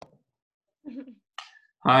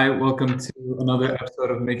Hi, welcome to another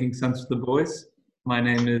episode of Making Sense with the Boys. My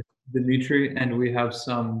name is Dimitri, and we have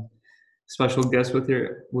some special guests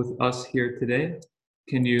with us here today.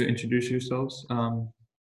 Can you introduce yourselves?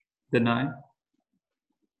 Denai.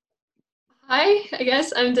 Hi, I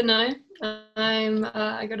guess I'm Denai.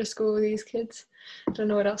 I go to school with these kids. Don't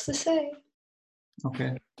know what else to say.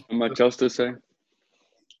 Okay. Not much else to say.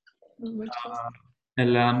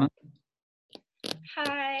 Elana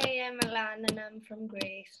Hi, I'm Alana and I'm from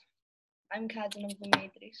Grace. I'm cousin of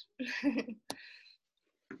Dimitris.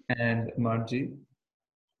 and Margie.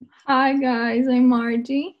 Hi guys, I'm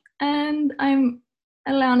Margie and I'm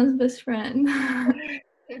Alana's best friend.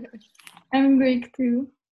 I'm Greek too.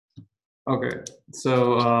 Okay.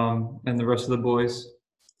 So, and the rest of the boys,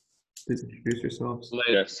 please introduce yourselves.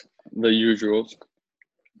 Yes, the usuals.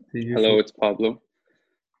 The usual. Hello, it's Pablo.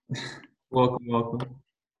 Welcome.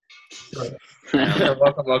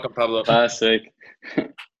 Welcome, Pablo. Classic.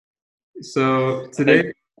 So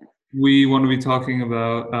today we want to be talking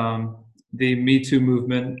about the Me Too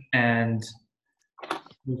movement and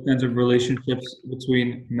those kinds of relationships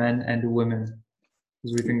between men and women,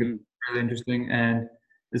 because we think it's really interesting, and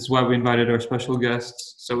this is why we invited our special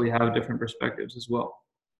guests, so we have different perspectives as well.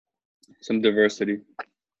 Some diversity.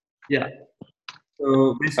 Yeah.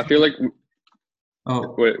 So I feel like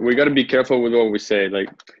oh, we got to be careful with what we say. Like,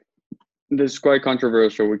 this is quite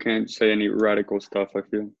controversial. We can't say any radical stuff, I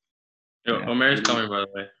feel. Yo, Omer is coming, by the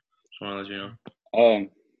way. Just want to let you know.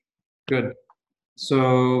 Good.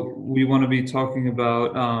 So we want to be talking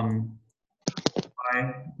about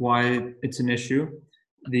why it's an issue,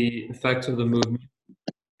 the effects of the movement,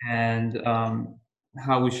 and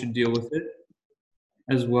how we should deal with it,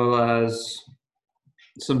 as well as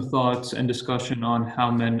some thoughts and discussion on how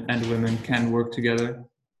men and women can work together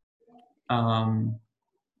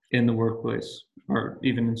in the workplace or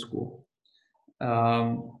even in school.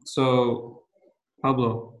 So,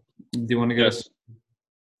 Pablo, do you want to get us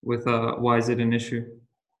with why is it an issue?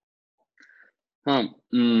 Well,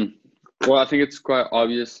 I think it's quite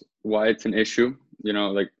obvious why it's an issue. You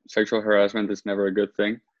know, like, sexual harassment is never a good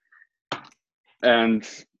thing. And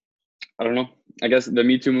I don't know. I guess the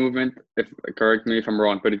Me Too movement, correct me if I'm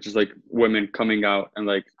wrong, but it's just like women coming out and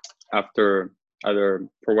like after either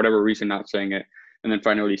for whatever reason not saying it and then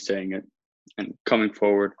finally saying it and coming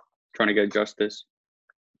forward, trying to get justice.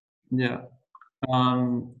 Yeah.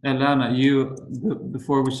 Elana, you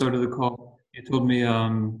before we started the call, you told me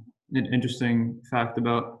an interesting fact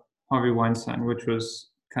about Harvey Weinstein, which was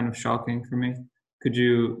kind of shocking for me. Could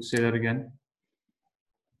you say that again?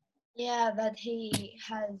 Yeah, that he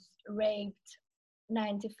has raped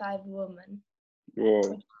 95 women.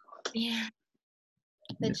 Whoa. Yeah.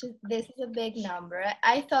 This is a big number.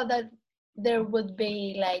 I thought that there would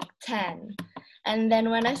be like 10. And then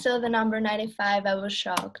when I saw the number 95, I was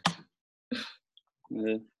shocked.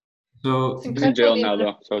 Yeah. So he's in jail now,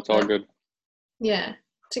 though, so it's all good. Yeah,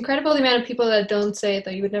 it's incredible the amount of people that don't say it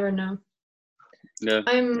that you would never know. Yeah.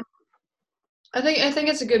 I think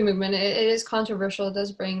it's a good movement. It is controversial. It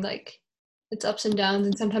does bring like its ups and downs,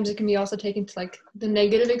 and sometimes it can be also taken to like the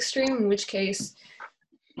negative extreme, in which case,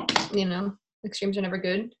 you know, extremes are never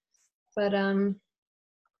good. But I mean,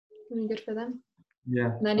 good for them.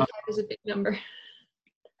 Yeah. 95 is a big number.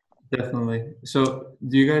 Definitely. So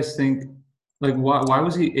do you guys think, like, why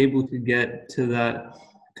was he able to get to that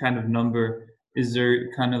kind of number? Is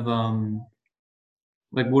there kind of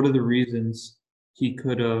like, what are the reasons he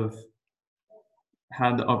could have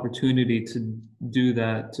had the opportunity to do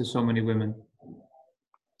that to so many women?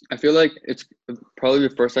 I feel like it's probably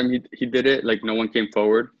the first time he did it, like no one came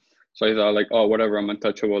forward. So I thought like, oh, whatever, I'm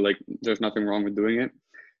untouchable. Like there's nothing wrong with doing it.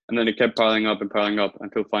 And then it kept piling up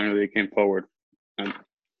until finally it came forward. And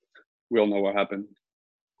we all know what happened.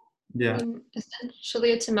 Yeah. I mean,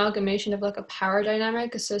 essentially, it's amalgamation of like a power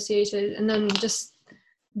dynamic associated, and then just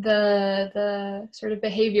the sort of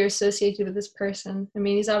behavior associated with this person. I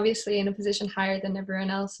mean, he's obviously in a position higher than everyone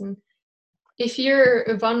else, and if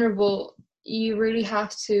you're vulnerable, you really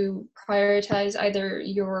have to prioritize either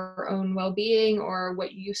your own well-being or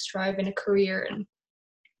what you strive in a career. And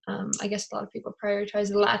I guess a lot of people prioritize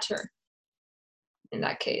the latter in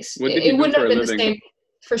that case. It wouldn't have been the same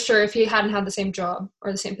for sure if he hadn't had the same job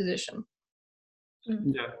or the same position.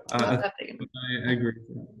 Yeah, I agree.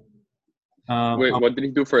 Wait, what did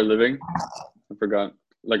he do for a living? I forgot.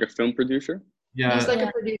 Like a film producer? Yeah. He's like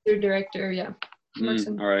a producer, director, yeah.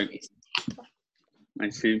 All right. I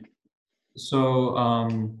see. So,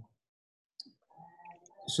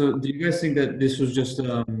 so do you guys think that this was just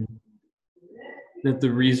that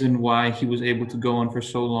the reason why he was able to go on for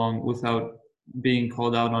so long without being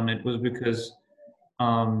called out on it was because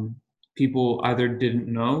people either didn't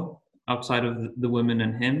know outside of the women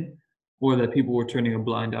and him, or that people were turning a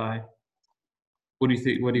blind eye? What do you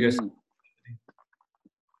think? What do you guys think?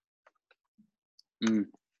 I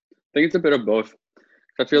think it's a bit of both.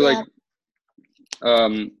 I feel Yeah. like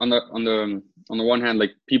on the one hand,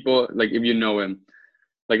 like people, like if you know him,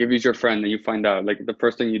 like if he's your friend and you find out, like the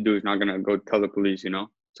first thing you do is not gonna go tell the police, you know.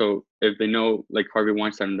 So if they know like Harvey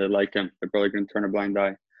Weinstein and they like him, they're probably gonna turn a blind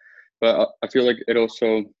eye. But I feel like it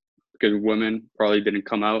also, because women probably didn't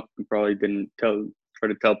come out and probably didn't try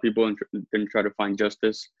to tell people and didn't try to find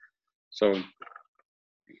justice. So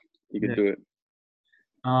you could Yeah. do it.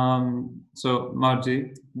 So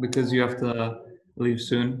Margie, because you have to leave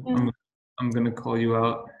soon, Yeah. I'm gonna call you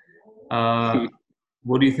out.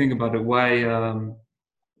 What do you think about it? Why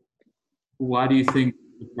do you think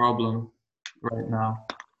it's a problem right now?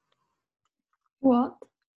 What?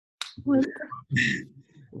 What?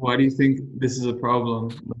 Why do you think this is a problem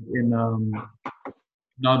in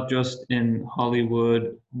not just in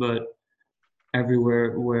Hollywood, but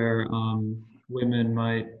everywhere where women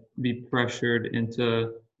might be pressured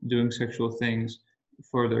into doing sexual things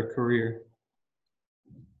for their career?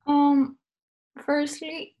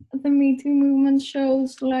 Firstly, the Me Too movement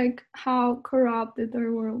shows like how corrupted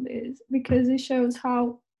our world is, because it shows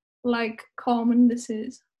how like common this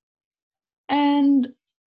is. And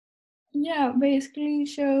yeah, basically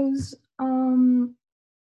shows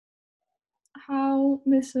how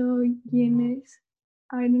misogynist,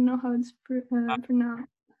 I don't know how it's pronounced,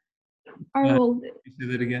 our world is. You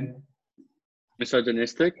say that again?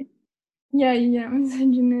 Misogynistic. Yeah,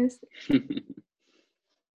 misogynist.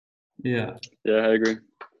 Yeah. Yeah, I agree.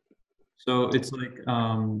 So it's like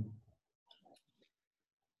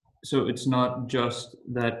so it's not just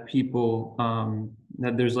that people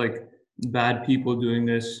that there's like bad people doing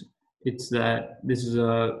this. It's that this is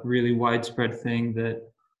a really widespread thing, that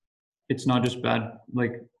it's not just bad,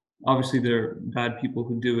 like obviously there are bad people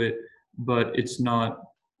who do it, but it's not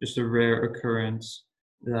just a rare occurrence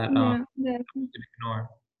that Yeah, you definitely. can ignore.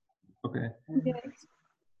 Okay. Yes.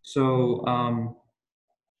 So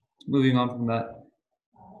moving on from that,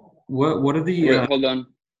 what are the Wait, hold on.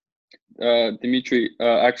 Dimitri,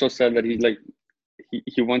 Axel said that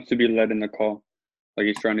he wants to be led in the call, like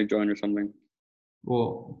he's trying to join or something.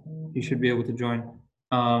 well, you should be able to join.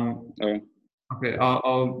 Um, Oh, okay,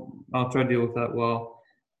 I'll try to deal with that well.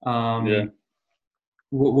 yeah.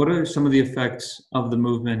 What are some of the effects of the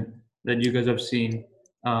movement that you guys have seen?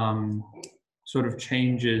 Sort of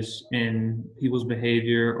changes in people's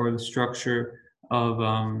behavior or the structure of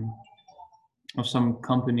some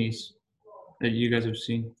companies that you guys have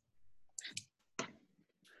seen?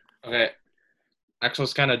 Okay.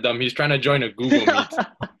 Axel's kind of dumb. He's trying to join a Google Meet.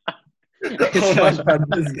 Oh my god,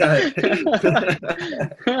 this guy.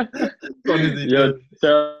 What is he Yo, doing?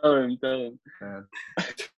 tell him.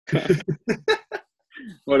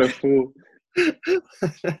 What a fool.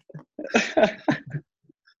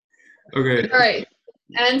 Okay. All right.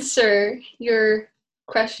 Answer your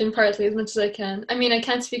question partly as much as I can. I mean, I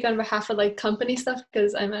can't speak on behalf of like company stuff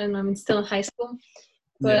because I'm still in high school,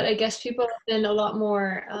 but Yeah. I guess people have been a lot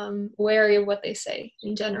more wary of what they say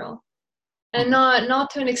in general, and not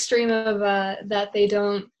to an extreme of that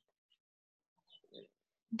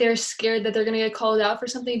they're scared that they're going to get called out for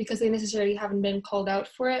something because they necessarily haven't been called out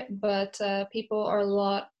for it, but people are a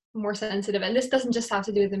lot more sensitive, and this doesn't just have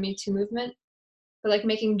to do with the Me Too movement, but like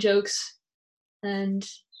making jokes and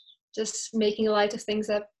just making light of things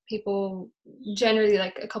that people generally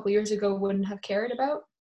like a couple years ago wouldn't have cared about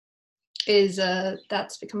is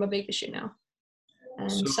that's become a big issue now. And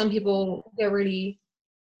So- some people get really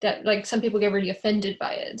offended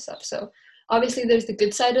by it and stuff. So obviously there's the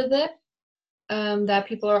good side of it, that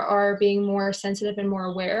people are being more sensitive and more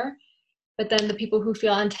aware, but then the people who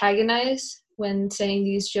feel antagonized when saying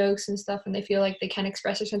these jokes and stuff, and they feel like they can't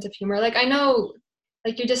express their sense of humor, like I know,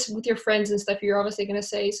 like you're just with your friends and stuff, you're obviously going to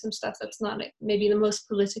say some stuff that's not maybe the most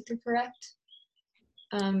politically correct,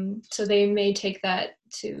 so they may take that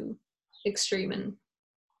to extreme, and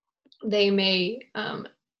they may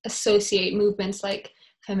associate movements like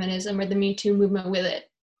feminism or the Me Too movement with it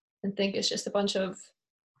and think it's just a bunch of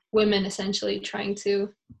women essentially trying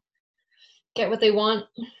to get what they want,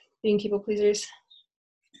 being people pleasers.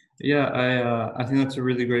 Yeah, I think that's a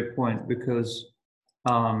really great point because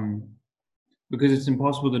it's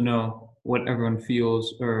impossible to know what everyone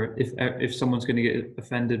feels or if someone's going to get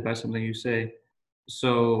offended by something you say.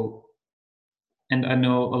 So, and I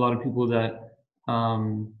know a lot of people that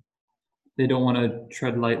they don't want to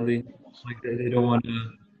tread lightly, like they don't want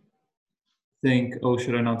to think, oh,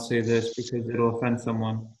 should I not say this because it'll offend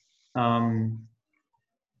someone.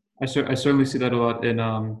 I certainly see that a lot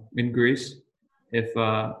in Greece. If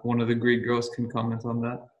one of the Greek girls can comment on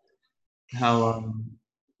that, how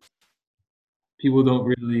people don't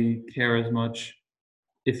really care as much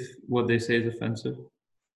if what they say is offensive.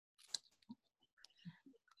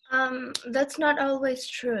 That's not always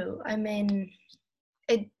true. I mean,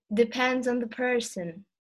 it depends on the person.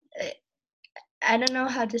 I don't know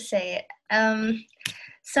how to say it.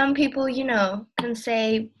 Some people, can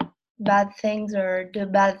say bad things or do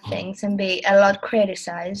bad things and be a lot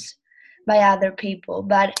criticized by other people,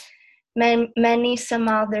 but some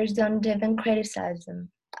others don't even criticize them.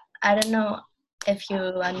 I don't know if you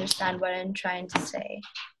understand what I'm trying to say.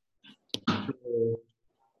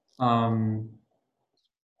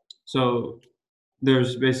 So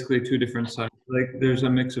there's basically two different sides. Like there's a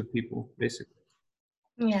mix of people, basically.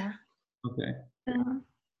 Yeah. Okay. Yeah.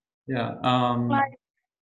 Yeah. Like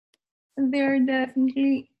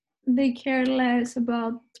they care less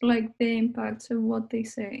about like the impacts of what they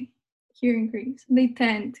say here in Greece. They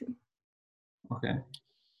tend to. Okay.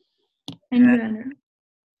 In general.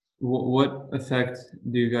 What effect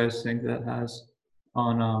do you guys think that has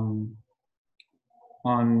on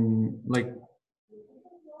like,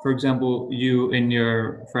 for example, you in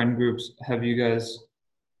your friend groups, have you guys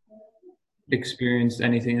experienced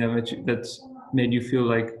anything that's made you feel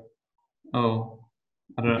like, oh,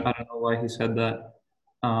 I don't know why he said that,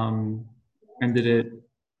 and did it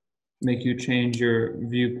make you change your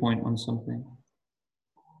viewpoint on something?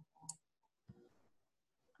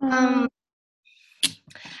 I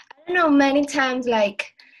don't know, many times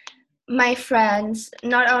like my friends,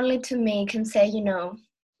 not only to me, can say,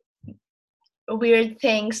 weird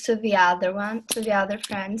things to the other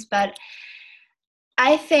friends, but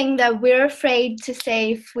I think that we're afraid to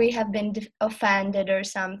say if we have been offended or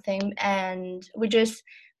something, and we just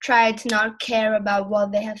try to not care about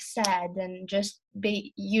what they have said and just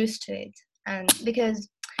be used to it. And because,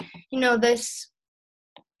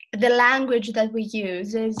 the language that we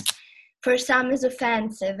use is, for some is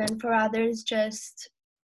offensive and for others just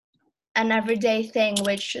an everyday thing,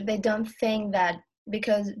 which they don't think that,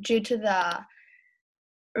 because due to the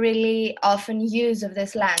really often use of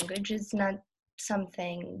this language, it's not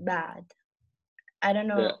something bad. I don't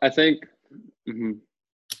know. Yeah, I think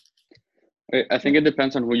it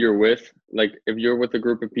depends on who you're with. Like if you're with a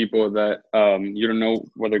group of people that you don't know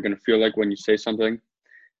what they're gonna feel like when you say something,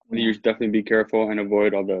 then you should definitely be careful and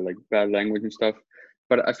avoid all the like bad language and stuff.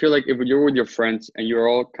 But I feel like if you're with your friends and you're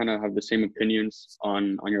all kind of have the same opinions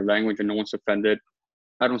on your language and no one's offended,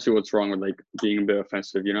 I don't see what's wrong with like being a bit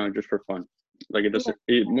offensive, just for fun. Like it doesn't.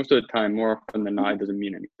 Most of the time, more often than not, it doesn't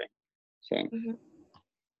mean anything. So.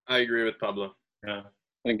 I agree with Pablo. Yeah.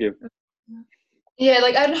 Thank you. Yeah,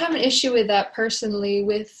 like I don't have an issue with that personally.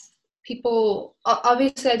 With people,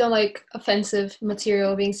 obviously, I don't like offensive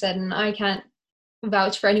material being said, and I can't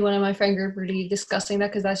vouch for anyone in my friend group really discussing that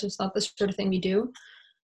because that's just not the sort of thing we do.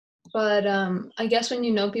 But I guess when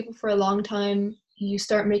you know people for a long time, you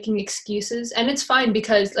start making excuses, and it's fine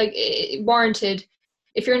because like it warranted.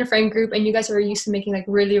 If you're in a friend group and you guys are used to making like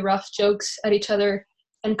really rough jokes at each other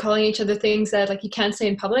and calling each other things that like you can't say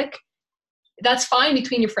in public, that's fine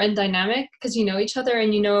between your friend dynamic because you know each other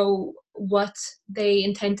and you know what they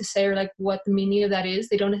intend to say or like what the meaning of that is.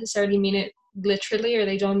 They don't necessarily mean it literally, or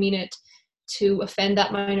they don't mean it to offend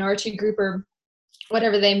that minority group or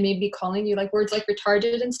whatever they may be calling you, like words like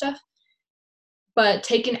retarded and stuff. But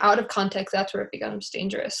taken out of context, that's where it becomes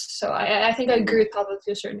dangerous. So I think I agree with Pablo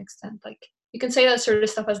to a certain extent. Like you can say that sort of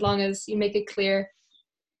stuff as long as you make it clear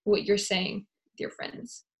what you're saying with your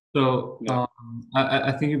friends. So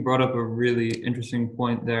I think you brought up a really interesting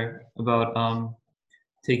point there about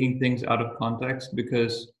taking things out of context,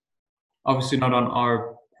 because obviously not on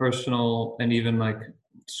our personal and even like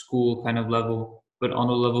school kind of level, but on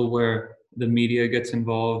a level where the media gets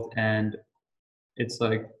involved and it's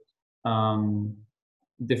like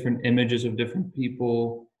different images of different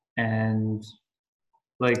people, and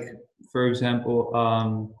like for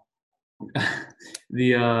example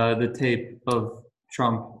the tape of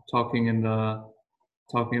Trump talking about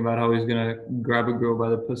how he's gonna grab a girl by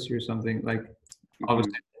the pussy or something. Like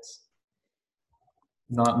obviously it's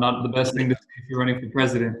not the best thing to say if you're running for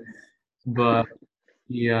president, but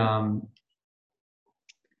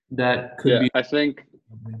that could be. I think.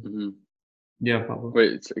 Yeah, Pablo.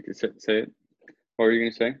 Wait, say it. What were you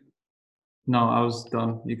gonna say? No, I was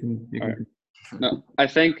done. You can. Right. No, I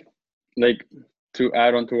think like to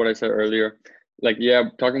add on to what I said earlier, like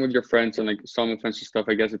talking with your friends and like some offensive stuff,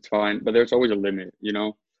 I guess it's fine, but there's always a limit,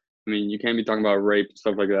 I mean, you can't be talking about rape and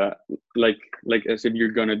stuff like that, like as if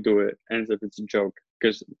you're gonna do it and as if it's a joke,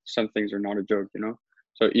 because some things are not a joke,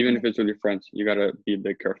 So even if it's with your friends, you gotta be a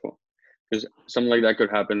bit careful because something like that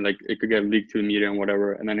could happen. Like it could get leaked to the media and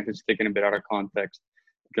whatever, and then if it's taken a bit out of context,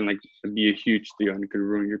 it can like be a huge deal and it could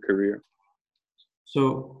ruin your career.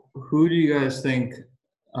 So who do you guys think,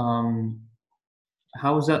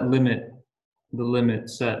 how is that the limit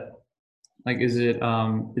set? Like, is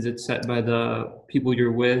it set by the people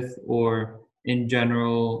you're with or in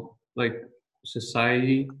general, like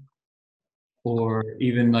society, or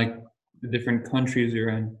even like the different countries you're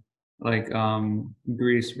in, like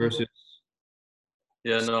Greece versus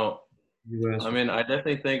Yeah, no. US? I mean, I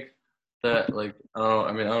definitely think that like I don't know.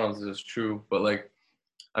 I mean, I don't know if this is true, but like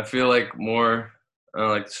I feel like more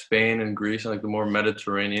like Spain and Greece and like the more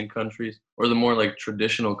Mediterranean countries or the more like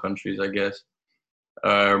traditional countries, I guess,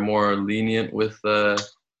 are more lenient with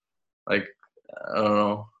like I don't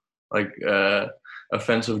know, like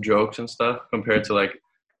offensive jokes and stuff compared to like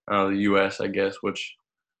the U.S. I guess, which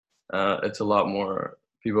it's a lot more.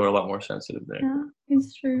 People are a lot more sensitive there. Yeah,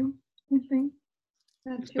 it's true. I think.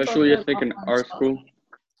 Yeah, people are Especially I more think in open our as well. school.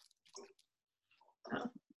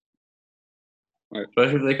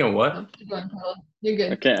 Especially if they can what? No, keep going, Paolo. You're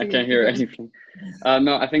good. I can't hear anything.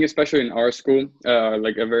 No, I think especially in our school,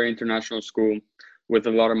 like a very international school with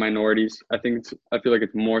a lot of minorities, I feel like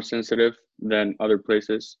it's more sensitive than other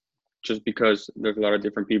places, just because there's a lot of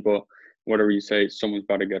different people. Whatever you say, someone's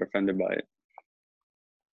about to get offended by it.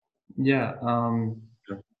 Yeah,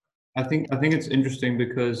 I think it's interesting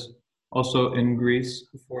because also in Greece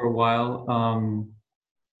for a while,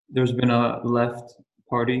 there's been a left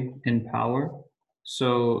party in power,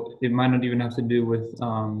 so it might not even have to do with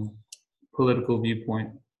political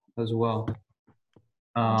viewpoint as well.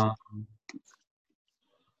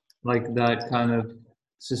 Like that kind of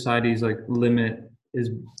society's like limit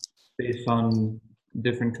is based on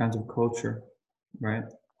different kinds of culture, right?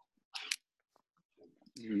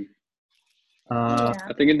 Mhm. Yeah.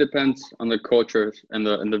 I think it depends on the cultures and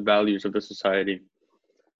the values of the society,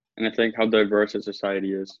 and I think how diverse a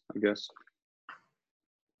society is, I guess.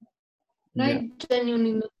 And Yeah. I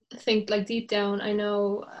genuinely think, like deep down, I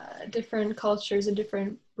know different cultures and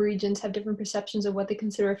different regions have different perceptions of what they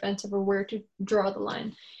consider offensive or where to draw the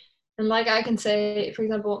line. And like I can say, for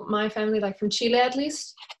example, my family, like from Chile at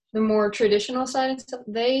least, the more traditional side and stuff,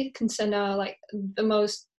 they can send out like the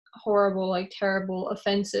most horrible, like terrible,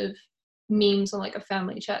 offensive memes on like a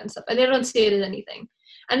family chat and stuff. And they don't see it as anything.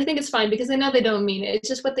 And I think it's fine because they know they don't mean it. It's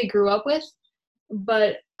just what they grew up with.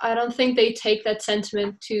 But I don't think they take that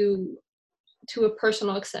sentiment to a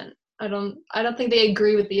personal extent. I don't think they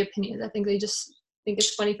agree with the opinions. I think they just think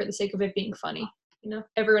it's funny for the sake of it being funny. You know,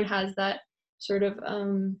 everyone has that sort of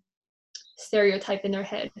stereotype in their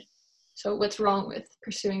head. So what's wrong with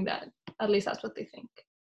pursuing that? At least that's what they think.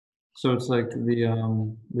 So it's like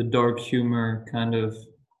the dark humor kind of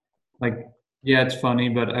like, yeah, it's funny,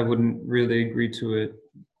 but I wouldn't really agree to it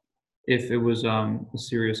if it was a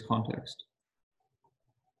serious context.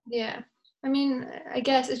 Yeah. I mean, I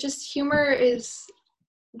guess it's just humor is,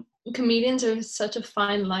 comedians are such a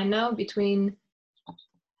fine line now between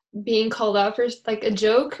being called out for like a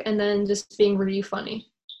joke and then just being really funny.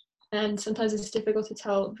 And sometimes it's difficult to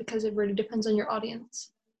tell because it really depends on your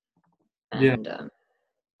audience. And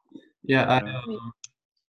Yeah,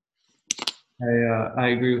 I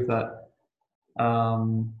agree with that.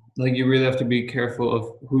 Like you really have to be careful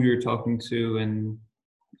of who you're talking to and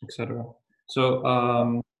etc.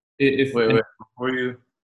 So if Wait, before you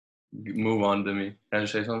move on to me, can I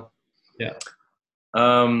just say something? Yeah.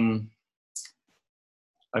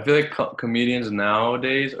 I feel like comedians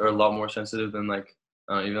nowadays are a lot more sensitive than like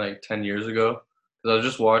even like 10 years ago. Because I was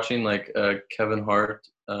just watching like Kevin Hart,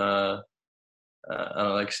 I don't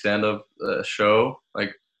know, like stand-up show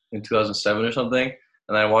like in 2007 or something,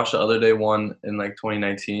 and I watched the other day one in like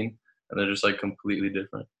 2019, and they're just like completely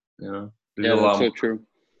different. You know, Yeah, that's so true.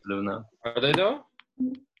 Now. Are they though?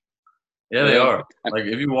 Yeah, they Yeah. are. Like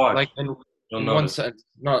if you watch, Like you'll in one notice. sense.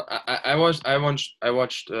 No, I once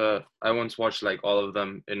watched like all of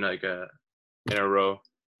them in like in a row.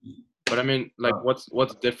 But I mean, like,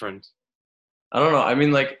 what's different? I don't know. I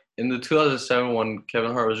mean, like in the 2007 one,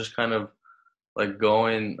 Kevin Hart was just kind of like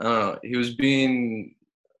going. I don't know. He was being.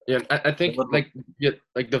 Yeah, I think like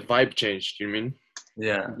the vibe changed. You mean?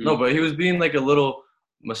 Yeah. Mhm. No, but he was being like a little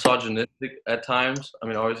misogynistic at times. I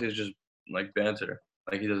mean, obviously it's just like banter.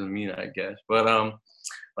 Like he doesn't mean it, I guess. But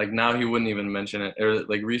like now he wouldn't even mention it, or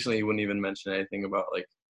like recently he wouldn't even mention anything about like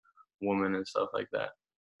women and stuff like that.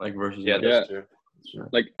 Like versus Yeah, men. that's true.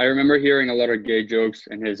 Like I remember hearing a lot of gay jokes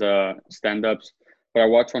in his stand-ups, but I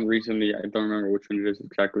watched one recently. I don't remember which one it is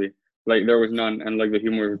exactly. Like there was none, and like the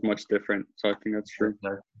humor was much different. So I think that's true.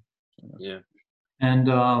 Yeah. And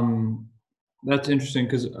That's interesting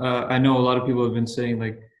because I know a lot of people have been saying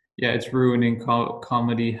like, yeah, it's ruining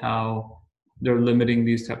comedy how they're limiting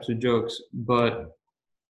these types of jokes. But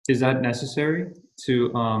is that necessary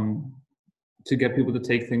to get people to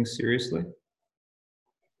take things seriously?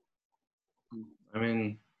 I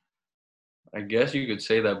mean, I guess you could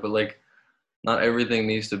say that, but like, not everything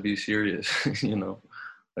needs to be serious, you know?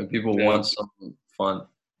 Like, people Yeah. want something fun,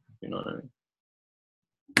 you know what I mean?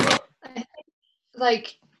 But, I think,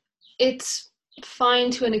 like, it's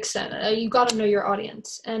fine to an extent. You got to know your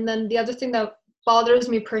audience. And then the other thing that bothers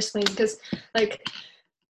me personally, because like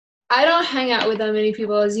I don't hang out with that many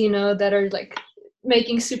people, as you know, that are like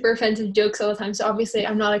making super offensive jokes all the time. So obviously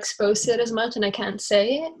I'm not exposed to it as much and I can't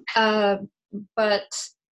say it. But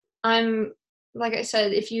I'm, like I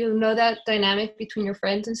said, if you know that dynamic between your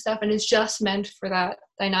friends and stuff, and it's just meant for that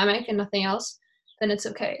dynamic and nothing else, then it's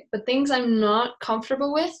okay. But things I'm not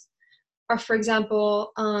comfortable with are, for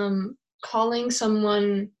example, calling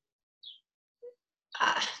someone,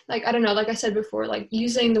 like, I don't know, like I said before, like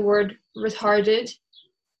using the word retarded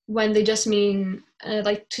when they just mean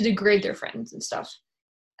like to degrade their friends and stuff.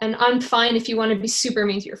 And I'm fine if you want to be super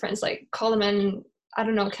mean to your friends, like call them in, I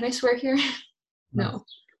don't know, can I swear here? No.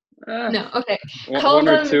 No, okay. Call one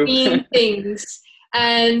or them two. mean things.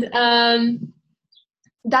 And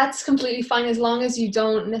that's completely fine as long as you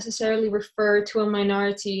don't necessarily refer to a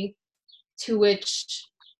minority to which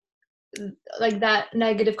like that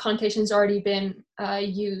negative connotation's already been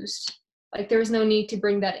used. Like there was no need to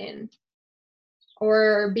bring that in.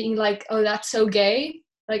 Or being like, oh, that's so gay.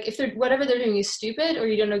 Like if they're whatever they're doing is stupid or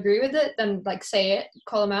you don't agree with it, then like say it,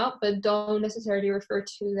 call them out, but don't necessarily refer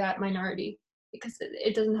to that minority because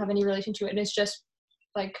it doesn't have any relation to it. And it's just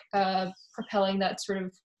like propelling that sort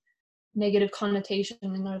of negative connotation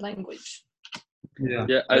in our language. Yeah.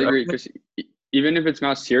 Yeah, I agree. Because even if it's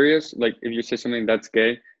not serious, like if you say something that's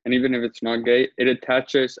gay, and even if it's not gay, it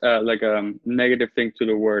attaches like a negative thing to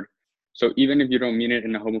the word. So even if you don't mean it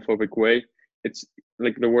in a homophobic way, it's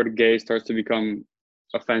like the word gay starts to become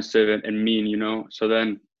offensive and mean, you know? So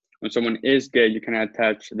then when someone is gay, you can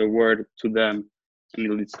attach the word to them and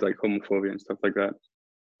it leads to like homophobia and stuff like that.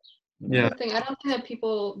 Yeah. The thing, I don't think that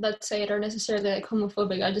people that say it are necessarily like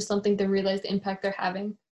homophobic. I just don't think they realize the impact they're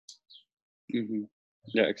having. Mm-hmm.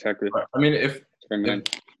 Yeah, exactly. I mean, if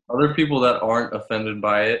other people that aren't offended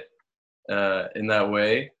by it in that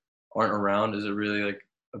way aren't around, is it really like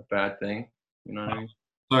a bad thing? You know what I mean?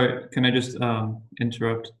 Sorry, can I just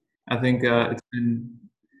interrupt? I think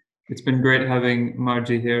it's been great having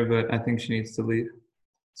Margie here, but I think she needs to leave.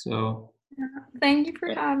 So Thank you for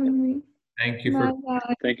having me. thank you for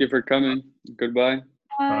Bye-bye. Thank you for coming. Goodbye.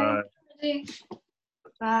 Bye.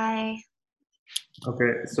 Bye.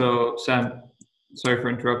 Okay, so Sam, sorry for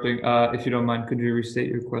interrupting. If you don't mind, could you restate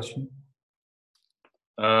your question?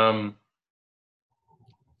 I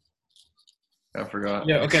forgot.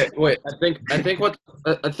 Yeah. Okay. Wait. I think what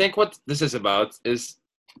this is about is,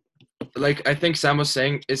 like, I think Sam was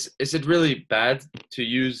saying, is it really bad to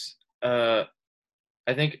use? I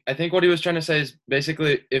think what he was trying to say is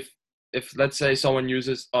basically if let's say someone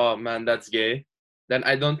uses, oh man, that's gay, then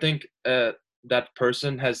I don't think that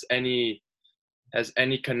person has any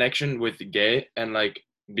connection with gay and like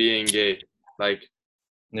being gay, like,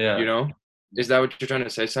 Yeah. you know. Is that what you're trying to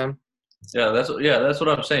say, Sam? Yeah, that's what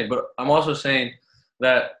I'm saying. But I'm also saying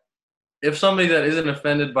that if somebody that isn't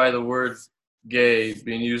offended by the word gay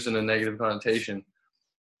being used in a negative connotation,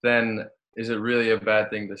 then is it really a bad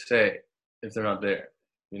thing to say if they're not there?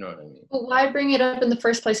 You know what I mean? But why bring it up in the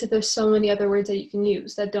first place if there's so many other words that you can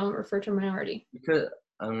use that don't refer to a minority? Because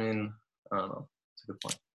I mean, I don't know. It's a good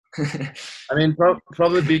point. I mean,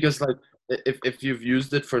 probably because like if you've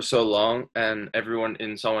used it for so long and everyone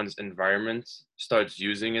in someone's environment starts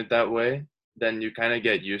using it that way, then you kind of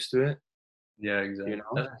get used to it. Yeah, exactly. You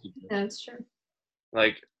know? That's true.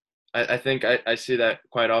 Like I think I see that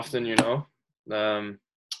quite often, you know.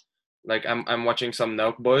 Like I'm watching some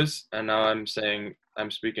Nelk Boys and now I'm saying I'm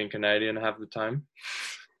speaking Canadian half the time.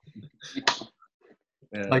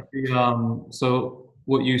 Yeah. Like so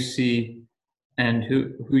what you see and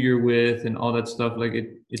who you're with and all that stuff, like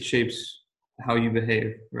it shapes how you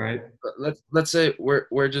behave, right? Let's say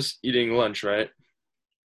we're just eating lunch, right?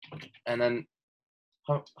 And then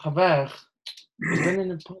Robert, ik ben in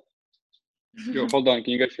de Yo, hold on.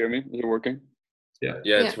 Can you guys hear me? Is it working? Yeah,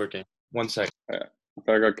 Yeah. it's working. 1 sec. I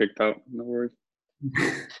thought I got kicked out. No worries.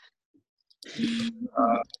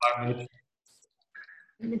 5 minutes.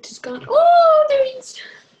 It just gone. Oh, there he is.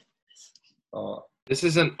 This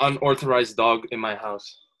is an unauthorized dog in my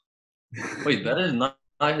house. Wait, that is not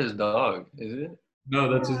his dog, is it? No,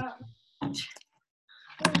 that's just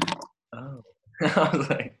Oh. I was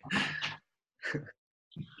like,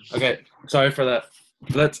 Okay, sorry for that.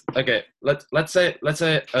 Let's say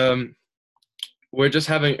we're just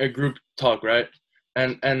having a group talk, right?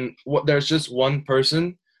 And what there's just one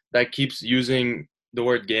person that keeps using the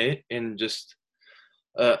word gay in just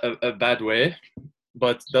a bad way,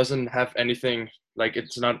 but doesn't have anything, like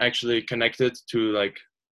it's not actually connected to like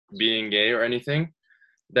being gay or anything.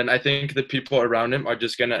 Then I think the people around him are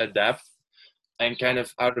just gonna adapt and kind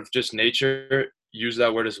of out of just nature use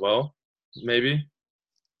that word as well, maybe.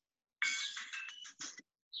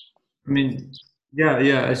 I mean,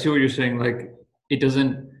 yeah, I see what you're saying. Like, it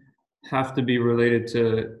doesn't have to be related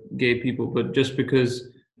to gay people, but just because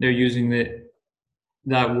they're using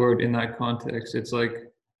that word in that context, it's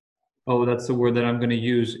like, oh, that's the word that I'm going to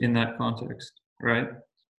use in that context, right?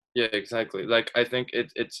 Yeah, exactly. Like I think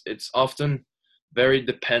it's often very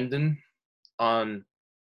dependent on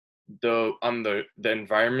the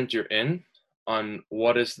environment you're in, on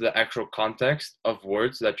what is the actual context of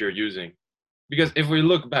words that you're using. Because if we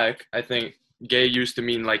look back, I think gay used to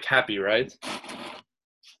mean like happy, right?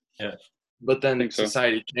 Yeah. But then think so.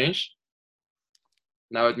 society changed.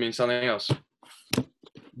 Now it means something else.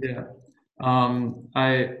 Yeah.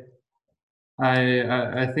 I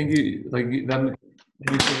think that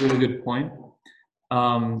makes a really good point.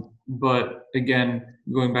 But again,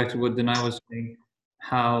 going back to what Denai was saying,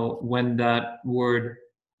 how when that word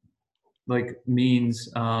like means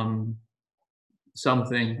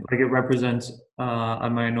something, like it represents a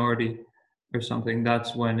minority or something,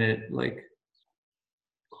 that's when it like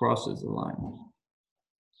crosses the line.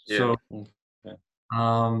 Yeah.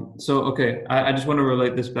 So okay, I just want to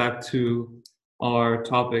relate this back to our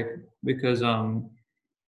topic because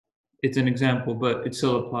it's an example, but it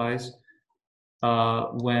still applies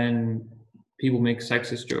when people make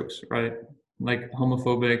sexist jokes, right? Like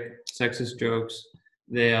homophobic, sexist jokes.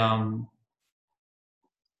 They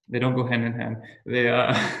don't go hand in hand. They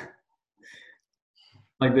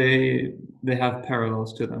like they have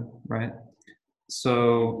parallels to them, right?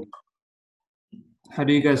 So how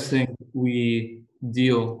do you guys think we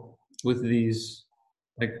deal with these,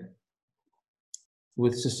 like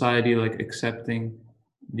with society like accepting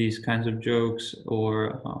these kinds of jokes,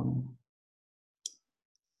 or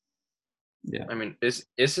yeah? I mean, is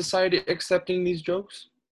society accepting these jokes?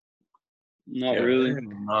 Not Yeah, really. maybe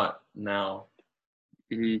not now.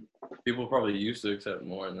 Hmm. People probably used to accept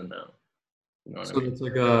more than now. You know what So I mean? it's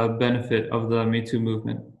like a benefit of the Me Too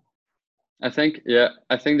movement. I think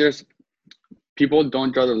there's people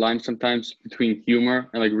don't draw the line sometimes between humor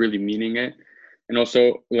and like really meaning it, and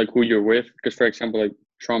also like who you're with. Because for example, like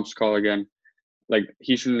Trump's call again, like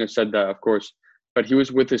he shouldn't have said that, of course, but he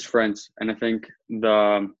was with his friends, and I think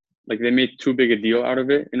they made too big a deal out of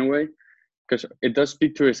it in a way, because it does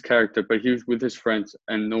speak to his character, but he was with his friends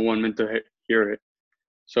and no one meant to hear it.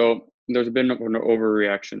 So there's been an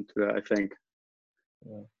overreaction to that, I think.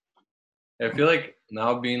 I feel like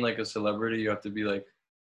now being like a celebrity, you have to be like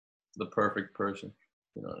the perfect person.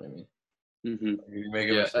 You know what I mean? Hmm. If you make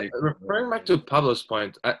a Yeah, mistake. referring back to Pablo's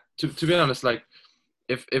point, to be honest, like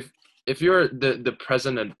if you're the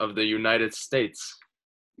president of the United States,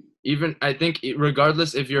 even I think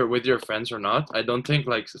regardless if you're with your friends or not, I don't think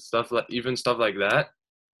like stuff like that,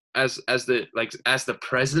 as the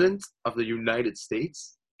president of the United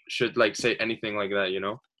States should like say anything like that, you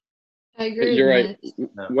know? I agree You're with right.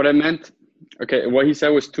 Mint. What I meant, okay, what he said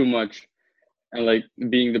was too much, and like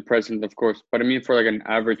being the president, of course. But I mean, for like an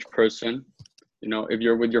average person, if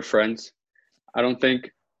you're with your friends, I don't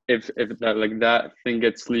think if that thing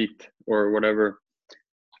gets leaked or whatever,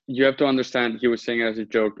 you have to understand he was saying it as a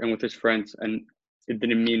joke and with his friends, and it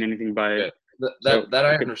didn't mean anything by it. Yeah, that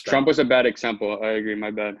I understand. Trump was a bad example. I agree.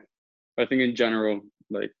 My bad. But I think in general,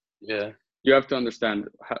 like, yeah, you have to understand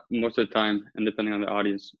most of the time, and depending on the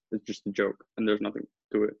audience, it's just a joke, and there's nothing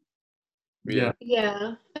to it. Yeah.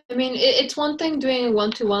 Yeah, I mean, it's one thing doing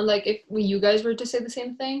one-to-one, like if you guys were to say the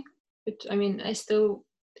same thing, which I mean, I still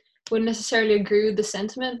wouldn't necessarily agree with the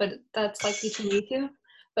sentiment, but that's likely to me too.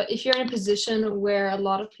 But if you're in a position where a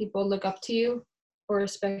lot of people look up to you or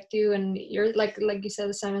respect you, and you're like you said,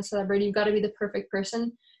 the Simon celebrity, you've got to be the perfect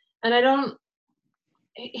person. And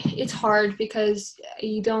it's hard because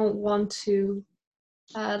you don't want to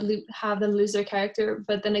have them lose their character,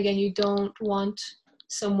 but then again, you don't want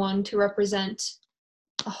someone to represent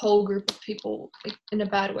a whole group of people like, in a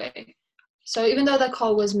bad way. So even though that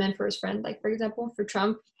call was meant for his friend, like for example, for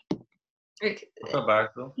Trump, like,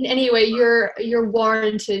 anyway, you're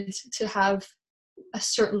warranted to have a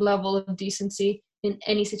certain level of decency in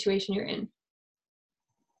any situation you're in.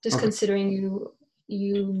 Just considering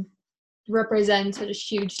you represent such a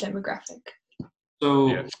huge demographic. So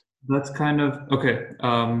Yeah. that's kind of okay.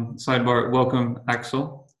 Sidebar. Welcome,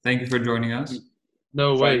 Axel. Thank you for joining us.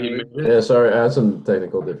 No way, he Finally. made Yeah, it. sorry, I had some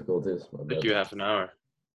technical difficulties. My Took bad. you half an hour.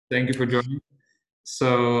 Thank you for joining.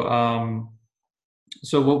 So,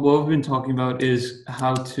 so what we've been talking about is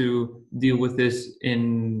how to deal with this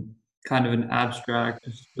in kind of an abstract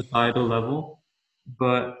societal level,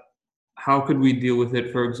 but how could we deal with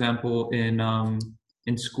it, for example,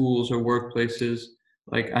 in schools or workplaces?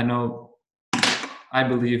 Like I know, I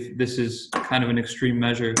believe this is kind of an extreme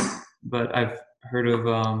measure, but I've heard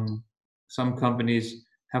of some companies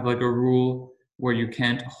have like a rule where you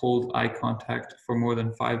can't hold eye contact for more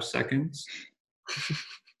than 5 seconds.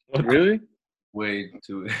 Really? Way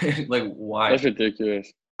too like why? That's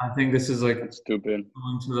ridiculous. I think this is like That's stupid.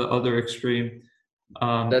 going to the other extreme.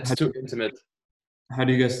 That's How, too intimate. how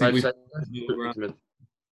do you guys think 5 we seconds, should do too around- intimate.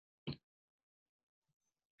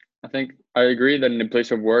 I think I agree that in the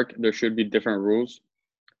place of work there should be different rules,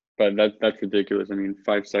 but that's ridiculous. I mean,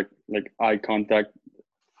 5 like eye contact,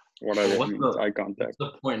 whatever. What's I mean, it's the- eye contact.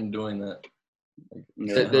 What's the point in doing that? Like,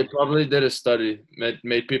 Yeah. They probably did a study,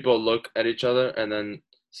 made people look at each other and then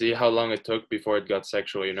see how long it took before it got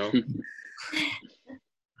sexual, you know?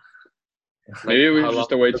 Maybe it was how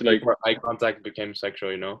just long a way it took to, like- before eye contact became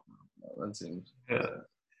sexual, you know? that seems. Yeah.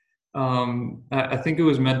 I think it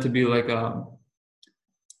was meant to be like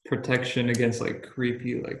protection against like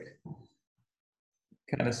creepy like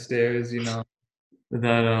kind of stares, you know,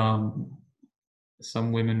 that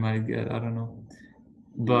some women might get. I don't know,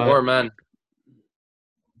 but Or man,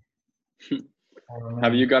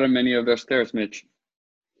 Have you gotten many of those stares, Mitch?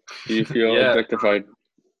 Do you feel Yeah. objectified?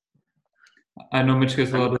 I know Mitch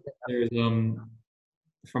gets a lot of stares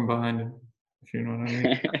from behind him. If you know what I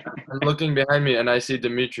mean. I'm looking behind me and I see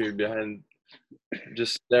Dimitri behind,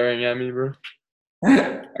 just staring at me, bro.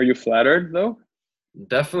 Are you flattered though?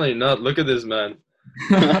 Definitely not. Look at this man.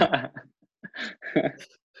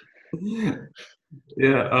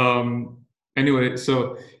 Yeah. Anyway,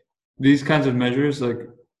 so these kinds of measures, like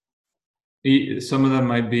some of them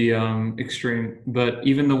might be extreme, but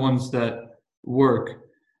even the ones that work,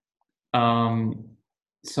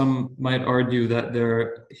 some might argue that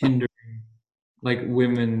they're hindering like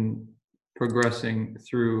women progressing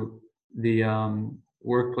through the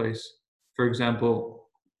workplace. For example,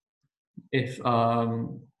 if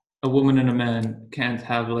a woman and a man can't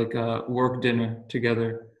have like a work dinner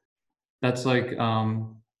together, that's like a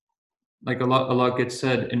lot gets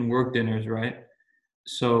said in work dinners, right?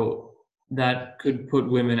 So that could put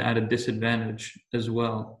women at a disadvantage as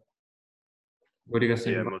well. What do you guys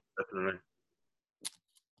think? Yeah, about most definitely.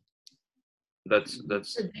 That's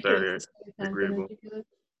very Ridiculous to say they can't have dinner agreeable. together.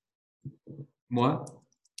 what?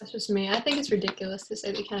 That's just me. I think it's ridiculous to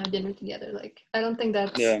say they can't have dinner together. Like, I don't think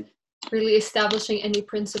that's Yeah. really establishing any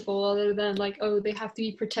principle other than like, oh, they have to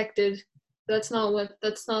be protected. That's not like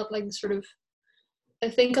the sort of, I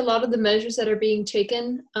think a lot of the measures that are being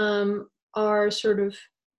taken are sort of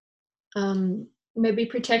maybe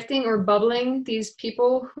protecting or bubbling these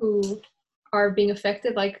people who are being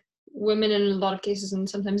affected, like women in a lot of cases and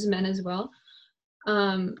sometimes men as well,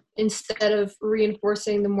 instead of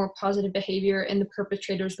reinforcing the more positive behavior in the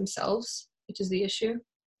perpetrators themselves, which is the issue.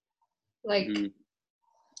 Like, Mhm.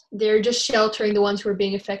 they're just sheltering the ones who are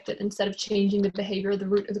being affected instead of changing the behavior, the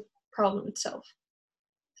root of the problem itself.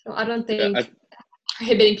 So I don't think Yeah,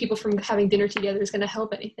 prohibiting people from having dinner together is going to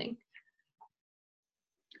help anything.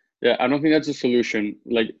 Yeah, I don't think that's a solution.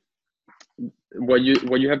 Like what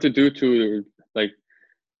you have to do to, like,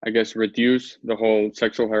 I guess, reduce the whole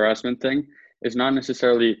sexual harassment thing is not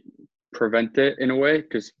necessarily prevent it in a way,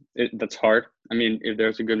 because that's hard. I mean, if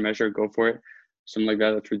there's a good measure, go for it. Something like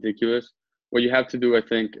that, that's ridiculous. What you have to do, I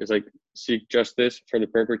think, is like seek justice for the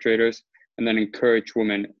perpetrators and then encourage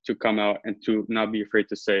women to come out and to not be afraid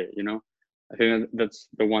to say it, you know? I think that's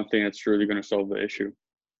the one thing that's truly going to solve the issue.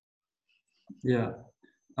 Yeah.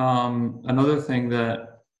 Another thing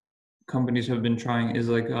that companies have been trying is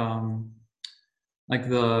like I'm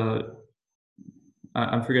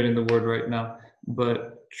forgetting the word right now,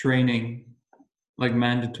 but training, like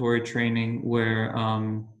mandatory training where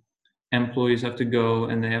employees have to go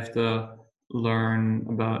and they have to learn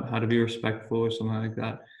about how to be respectful or something like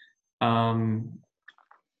that.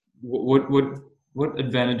 What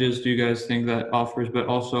advantages do you guys think that offers, but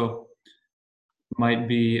also might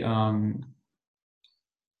be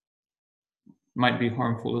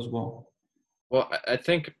harmful as well? Well, I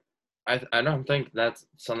think I don't think that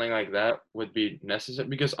something like that would be necessary,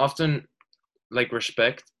 because often, like,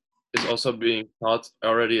 respect is also being taught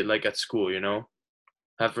already, like at school, you know?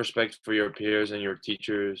 Have respect for your peers and your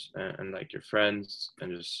teachers and like your friends,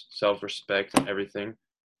 and just self-respect and everything.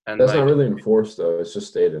 And That's like, not really enforced though. It's just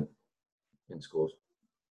stated. in schools.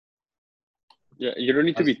 Yeah, you don't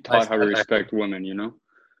need to be Nice taught how to thought, respect women, you know?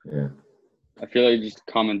 Yeah. I feel like just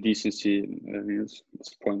common decency, I think it's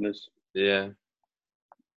pointless. Yeah.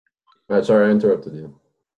 All right, sorry, I interrupted you.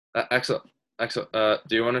 Axel,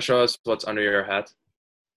 do you want to show us what's under your hat?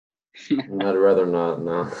 I'd rather not.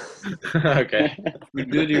 No. Okay. We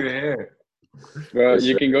do your hair. Bro, Yes,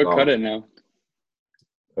 you sir. can go Oh. cut it now.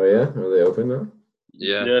 Oh yeah, are they open now?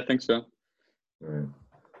 Yeah. Yeah, I think so. All right.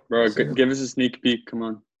 Bro, I'll see it. give us a sneak peek. Come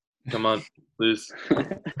on. Come on, please.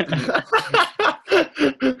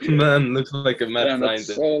 Man, looks like a mad Damn, that's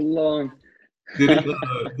scientist. so long. Did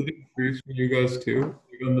it freeze for you guys too?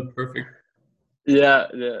 Like on the perfect. Yeah,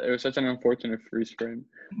 it was such an unfortunate freeze frame.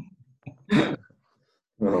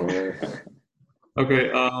 Oh man.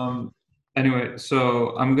 Okay. Anyway,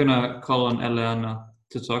 so I'm gonna call on Eliana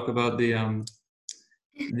to talk about the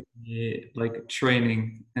like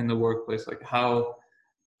training in the workplace. Like how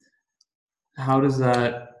does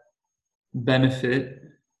that benefit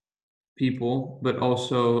people, but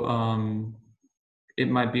also it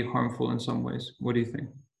might be harmful in some ways. What do you think?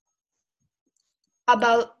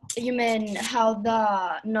 About, you mean how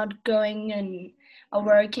the not going in a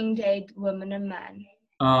working day, women and men,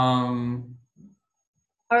 Um,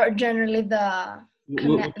 or generally the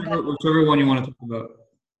whichever one you want to talk about.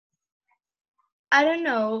 I don't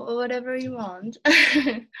know, whatever you want.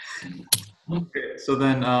 Okay, so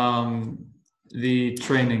then the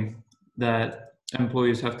training that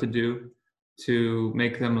employees have to do to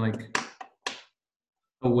make them like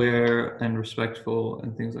aware and respectful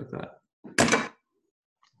and things like that.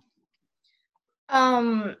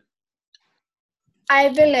 I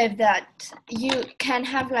believe that you can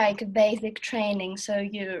have like basic training, so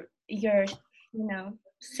you're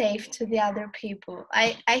safe to the other people.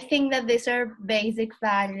 I think that these are basic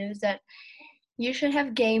values that you should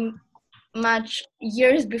have gained much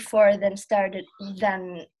years before than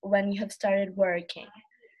when you have started working.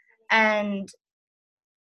 And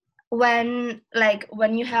when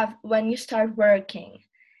you start working,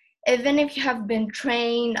 even if you have been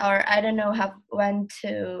trained, or I don't know, have went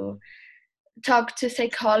to talk to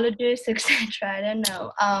psychologists, etc., I don't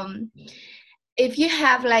know, if you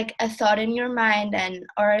have like a thought in your mind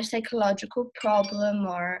or a psychological problem,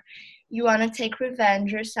 or you want to take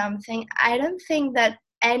revenge or something, I don't think that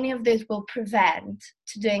any of this will prevent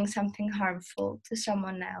to doing something harmful to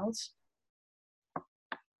someone else.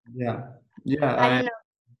 Yeah, I don't know.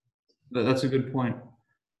 that's a good point.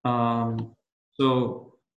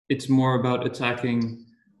 So it's more about attacking,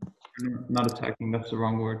 not attacking, that's the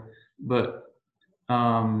wrong word, but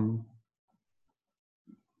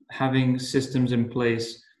having systems in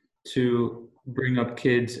place to bring up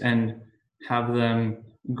kids and have them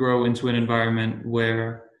grow into an environment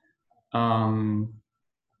where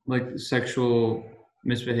like sexual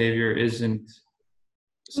misbehavior isn't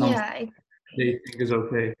something they think is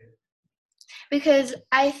okay. Because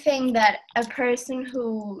I think that a person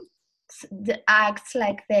who acts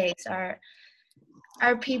like this are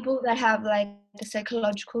people that have like a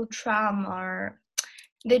psychological trauma, or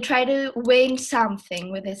they try to win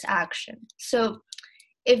something with this action. So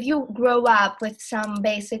if you grow up with some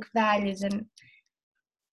basic values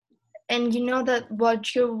and you know that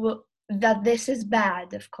that this is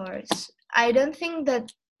bad, of course, I don't think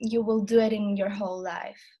that you will do it in your whole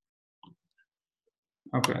life.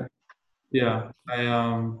 Okay. Yeah,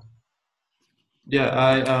 I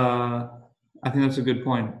think that's a good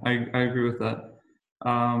point. I agree with that.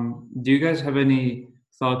 Do you guys have any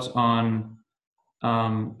thoughts on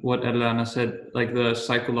what Atlanta said, like the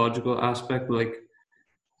psychological aspect? Like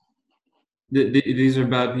these are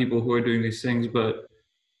bad people who are doing these things, but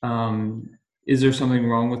is there something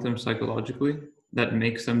wrong with them psychologically that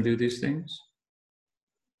makes them do these things?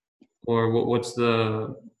 Or what's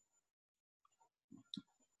the...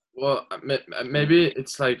 Well, maybe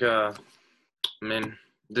it's like I mean,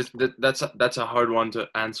 that's a hard one to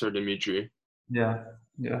answer, Dimitri. Yeah.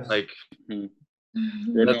 Like You're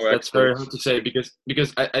no that's very expert. hard to say because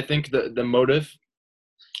I think the motive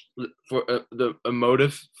for a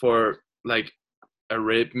motive for like a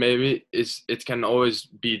rape maybe it can always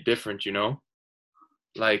be different, you know,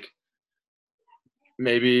 like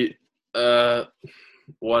maybe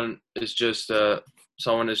one is just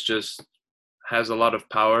someone is just has a lot of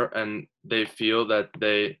power and they feel that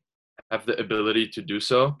they have the ability to do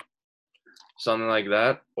so, something like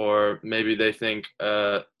that. Or maybe they think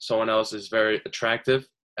someone else is very attractive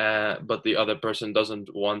but the other person doesn't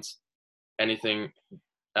want anything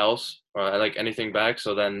else or like anything back,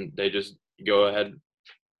 so then they just go ahead,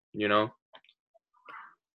 you know.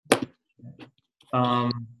 I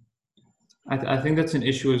think that's an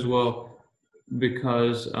issue as well,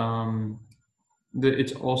 because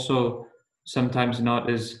it's also sometimes not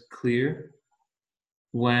as clear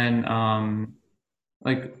when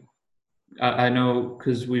like I know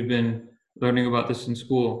because we've been learning about this in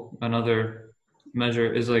school. Another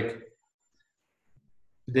measure is like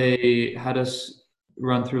they had us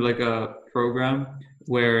run through like a program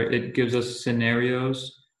where it gives us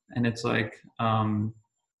scenarios, and it's like a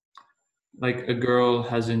girl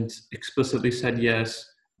hasn't explicitly said yes,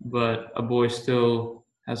 but a boy still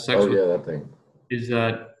has sex Oh with yeah, her. that thing. Is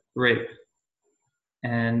that rape?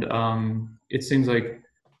 And it seems like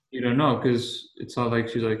you don't know because it's not like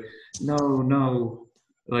she's like no, no,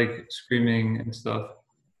 like screaming and stuff,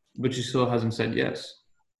 but she still hasn't said yes.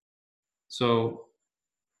 So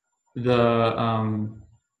the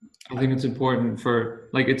I think it's important for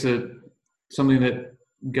like it's something that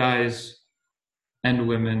guys and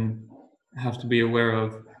women have to be aware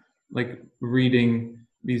of, like reading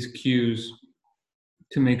these cues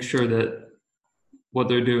to make sure that what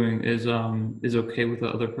they're doing is okay with the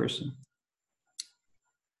other person.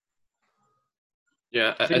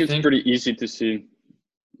 Yeah, I think it's pretty easy to see,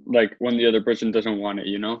 like when the other person doesn't want it.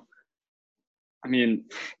 You know, I mean,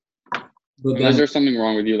 But unless then, there's something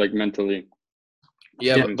wrong with you, like mentally,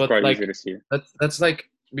 yeah, then it's but quite like easy to see. that's like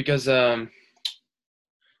because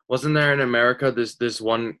wasn't there in America this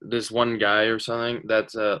one guy or something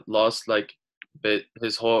that lost like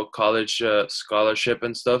his whole college scholarship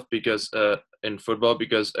and stuff because in football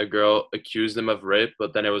because a girl accused him of rape,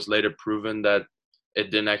 but then it was later proven that it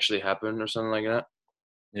didn't actually happen or something like that.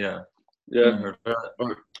 Yeah. Yeah. I heard that.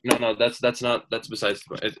 Or no, that's besides the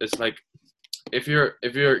point. It's like if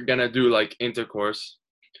you're gonna do like intercourse,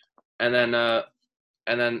 and then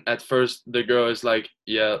at first the girl is like,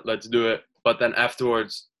 yeah, let's do it, but then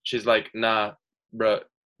afterwards she's like, nah, bro.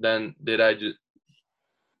 Then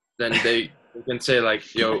then they can say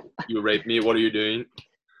like, yo, you raped me. What are you doing?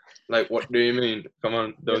 Like, what do you mean? Come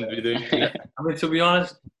on, don't be doing that. I mean, to be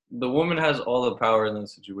honest, the woman has all the power in that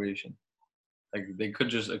situation. Like, they could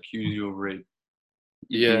just accuse you of rape.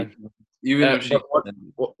 Yeah. Even if she.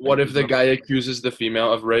 What if the guy accuses the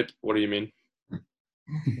female of rape? What do you mean?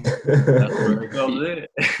 That's where it comes in.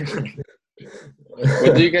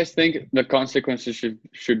 What do you guys think the consequences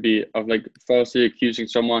should be of like falsely accusing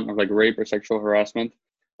someone of like rape or sexual harassment,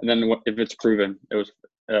 and then what if it's proven it was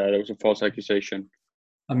a false accusation?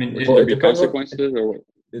 I mean, Should Well, there it be depends on- consequences or what?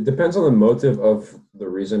 It depends on the motive of the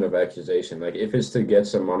reason of accusation. Like if it's to get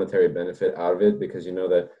some monetary benefit out of it because you know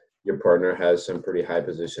that your partner has some pretty high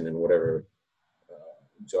position in whatever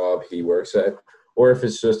job he works at, or if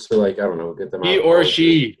it's just to like, I don't know, get them out. He of or college.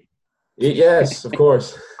 she. Yes, of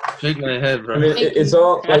course. Shake my head, bro. I mean, it's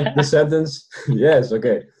all like the sentence. Yes,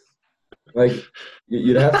 okay. Like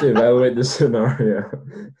you'd have to evaluate the scenario.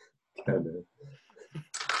 Kind of.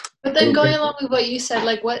 But then going along with what you said,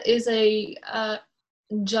 like what is a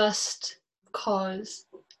just cause?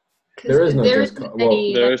 'Cause There is no there just isn't cause. Well,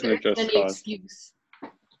 any, there like, is no there isn't just any cause. excuse.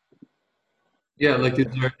 yeah, like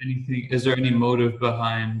is there any motive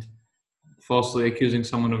behind falsely accusing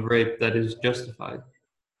someone of rape that is justified?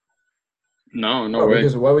 No No, way.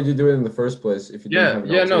 because why would you do it in the first place if you didn't Yeah, have an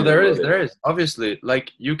yeah, no, ulterior motive? there is. Obviously,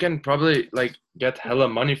 like you can probably like get hella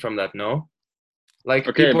money from that, no? Like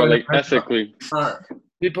Okay, people but in like America, ethically,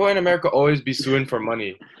 people in America always be suing for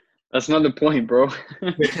money. that's not the point, bro.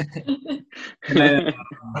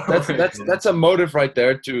 That's a motive right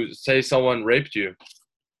there to say someone raped you.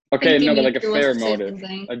 Okay, think no, but like a Dimitri wants fair to say motive,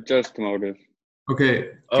 something. a just motive. Okay,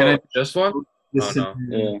 Oh, can I just one? this Oh,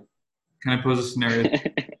 no. Yeah. Can I pose a scenario?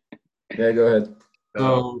 Yeah, go ahead.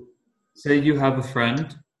 So, say you have a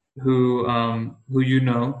friend who you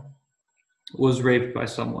know was raped by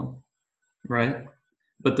someone, right?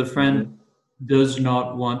 But the friend does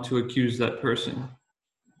not want to accuse that person.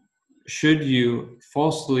 Should you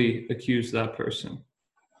falsely accuse that person?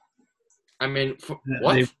 I mean, They-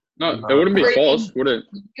 what? No, it wouldn't be Rape. false, would it?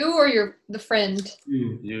 You or the friend?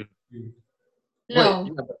 You. No.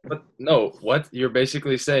 Wait, yeah, but no, what? You're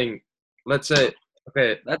basically saying, let's say,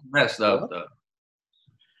 okay, That's messed up, though.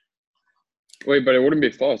 Wait, but it wouldn't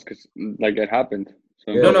be false because like it happened.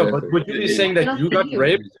 So Yeah. no, exactly. but would you be saying Not that you for got you.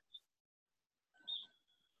 raped?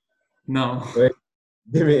 No.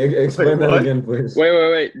 Jimmy, explain Wait, that what? again, please.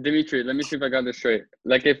 wait, Dimitri, let me see if I got this straight.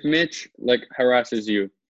 Like if Mitch like harasses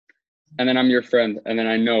you, and then I'm your friend, and then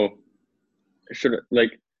I know, should I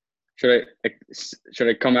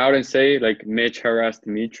come out and say like Mitch harassed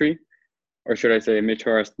Dimitri, or should I say Mitch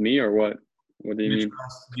harassed me, or what? What do you mean?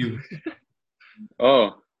 You.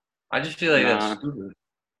 Oh, I just feel like Nah. that's stupid.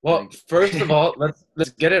 Well, Like- first of all,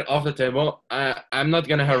 let's get it off the table. I'm not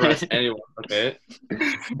gonna harass anyone. Okay.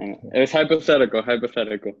 it's hypothetical.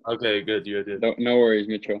 Okay, good. You did. No worries,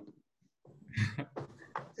 Mitchell.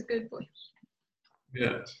 It's a good point.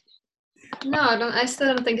 Yeah. No, I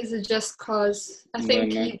still don't think it's a just cause. I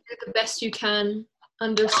think No. you do the best you can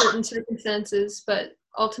under certain circumstances, but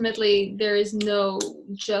ultimately there is no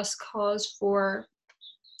just cause for.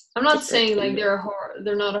 I'm not saying like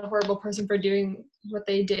they're not a horrible person for doing what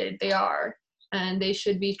they did. They are, and they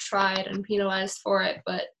should be tried and penalized for it,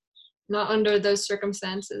 but not under those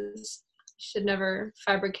circumstances. You should never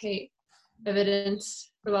fabricate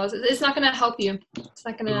evidence for laws. It's not going to help you. It's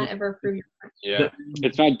not going to ever prove you. Yeah.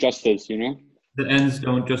 It's not justice, you know? The ends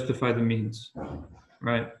don't justify the means,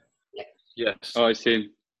 right? Yes. Oh, I see.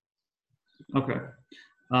 Okay.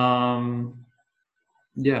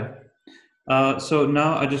 Yeah. So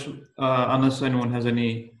now I just, unless anyone has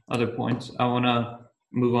any other points, I want to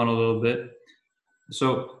move on a little bit.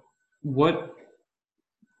 So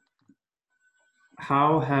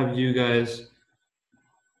how have you guys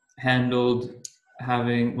handled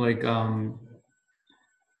having like,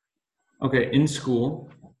 okay, in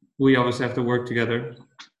school, we obviously have to work together.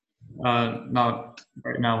 Not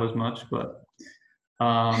right now as much, but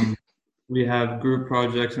we have group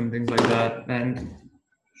projects and things like that. And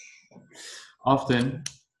often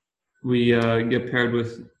we get paired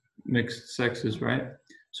with mixed sexes, right?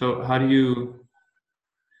 So how do you,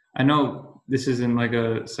 I know this isn't like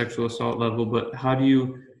a sexual assault level, but how do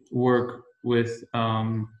you work with,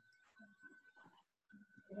 I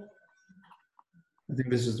think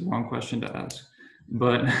this is the wrong question to ask,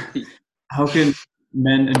 but how can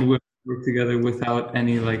men and women work together without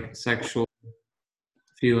any like sexual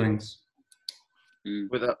feelings?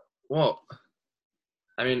 Without, well,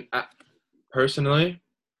 I mean, personally,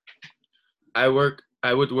 I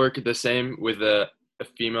would work the same with a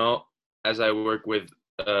female as I work with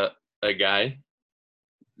a guy.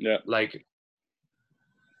 Yeah. Like,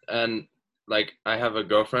 and like I have a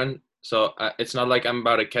girlfriend, so it's not like I'm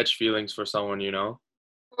about to catch feelings for someone, you know.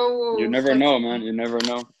 Oh, You never know, man. You never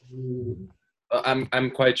know.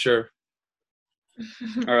 I'm quite sure.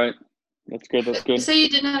 All right. That's good. That's good. Say you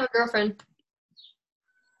didn't have a girlfriend.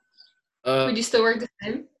 Would you still work the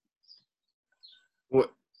same?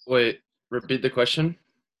 Wait, repeat the question.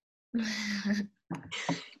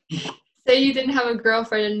 Say you didn't have a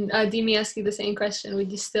girlfriend and Demi asked you the same question.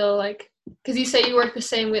 Would you still like? Because you say you work the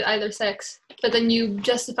same with either sex, but then you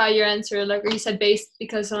justify your answer like, or you said based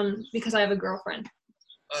because I have a girlfriend.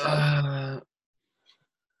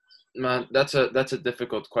 Man, that's a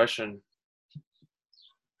difficult question.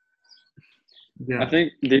 Yeah. I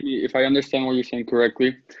think, if I understand what you're saying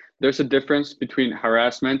correctly, there's a difference between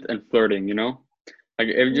harassment and flirting, you know? Like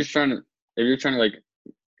if you're trying to like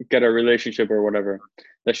get a relationship or whatever,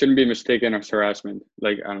 that shouldn't be mistaken as harassment.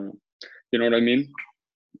 Like, I don't know. You know what I mean?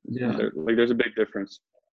 Yeah. There's a big difference.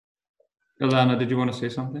 Ilana, did you want to say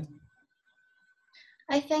something?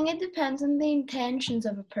 I think it depends on the intentions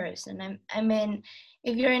of a person. I mean,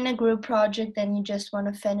 if you're in a group project and you just want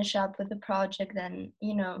to finish up with the project, then,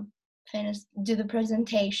 you know, do the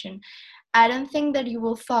presentation. I don't think that you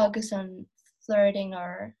will focus on flirting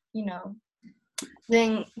or, you know,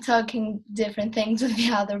 talking different things with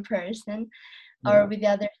the other person or with the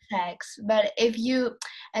other sex. But if you're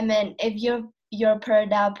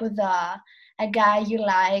paired up with a guy you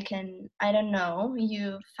like and I don't know,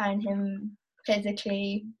 you find him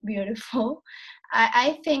physically beautiful,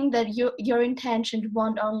 I think that your intention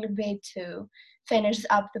won't only be to finish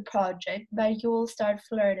up the project, but you will start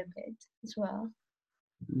flirt a bit as well.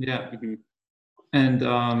 Yeah. Mm-hmm. And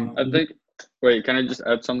I think, wait, can I just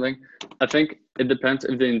add something? I think it depends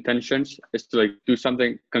if the intentions is to like do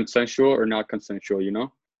something consensual or not consensual, you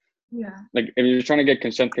know? Yeah. Like if you're trying to get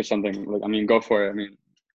consent for something, like, I mean, go for it. I mean,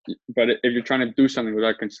 but if you're trying to do something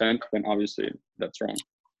without consent, then obviously that's wrong.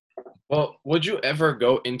 Well, would you ever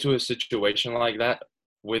go into a situation like that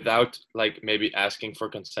without like maybe asking for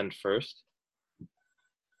consent first?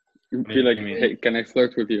 Be like, hey, can I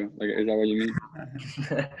flirt with you? Like, is that what you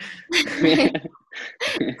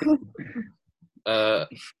mean?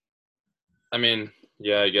 I mean,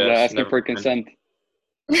 yeah, I guess. Asking for consent.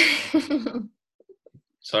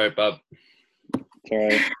 Sorry, Bob.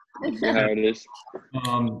 Sorry. That's how it is.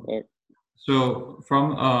 So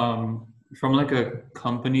from like a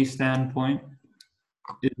company standpoint,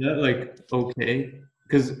 is that like okay?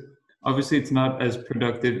 Because obviously it's not as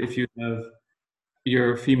productive if you have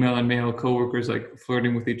your female and male coworkers like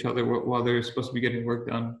flirting with each other while they're supposed to be getting work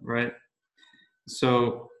done, right?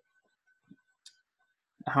 So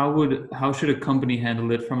how should a company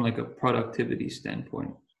handle it from like a productivity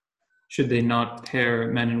standpoint? Should they not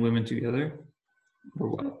pair men and women together, or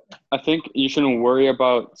what? I think you shouldn't worry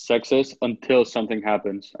about sexes until something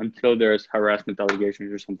happens, until there's harassment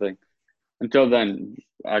allegations or something. Until then,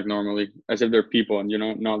 act normally, as if they're people, and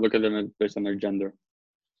not look at them as based on their gender.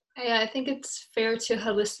 Yeah, I think it's fair to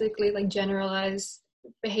holistically like generalize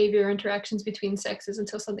behavior interactions between sexes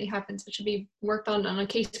until something happens. It should be worked on a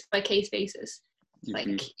case by case basis.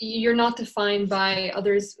 Like you're not defined by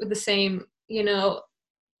others with the same,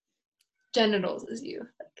 genitals as you.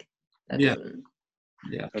 Like that Yeah. doesn't.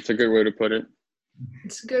 Yeah. That's a good way to put it.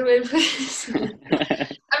 It's a good way to put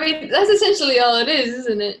it. I mean, that's essentially all it is,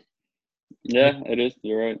 isn't it? Yeah, it is.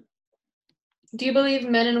 You're right. Do you believe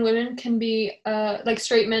men and women can be, like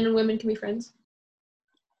straight men and women can be friends?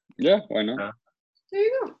 Yeah, why not? There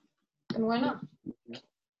you go. And why not?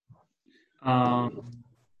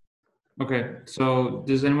 Okay, so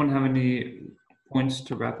does anyone have any points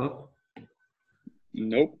to wrap up?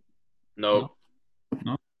 Nope. No.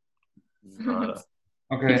 Nada.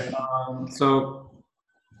 Okay, so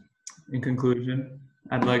in conclusion,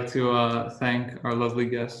 I'd like to thank our lovely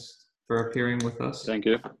guests for appearing with us. Thank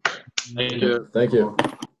you. Thank you. Thank you.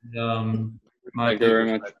 My Thank you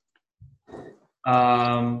very much.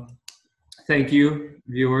 Thank you,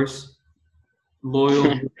 viewers. Loyal.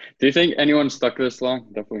 Do you think anyone stuck this long?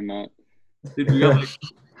 Definitely not. Did we got like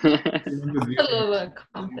A little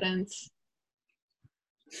confidence.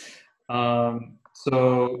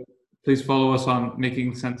 So please follow us on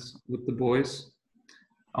Making Sense with the Boys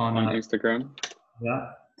on Instagram.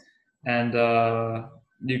 Yeah, and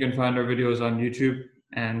you can find our videos on YouTube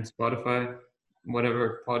and Spotify,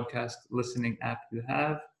 whatever podcast listening app you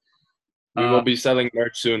have. We will be selling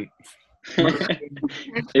merch soon.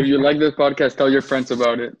 If you like this podcast, tell your friends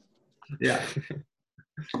about it. Yeah.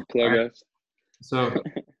 Plug All right. us. So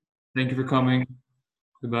thank you for coming.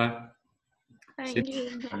 Goodbye. Thank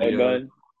you. Bye bye.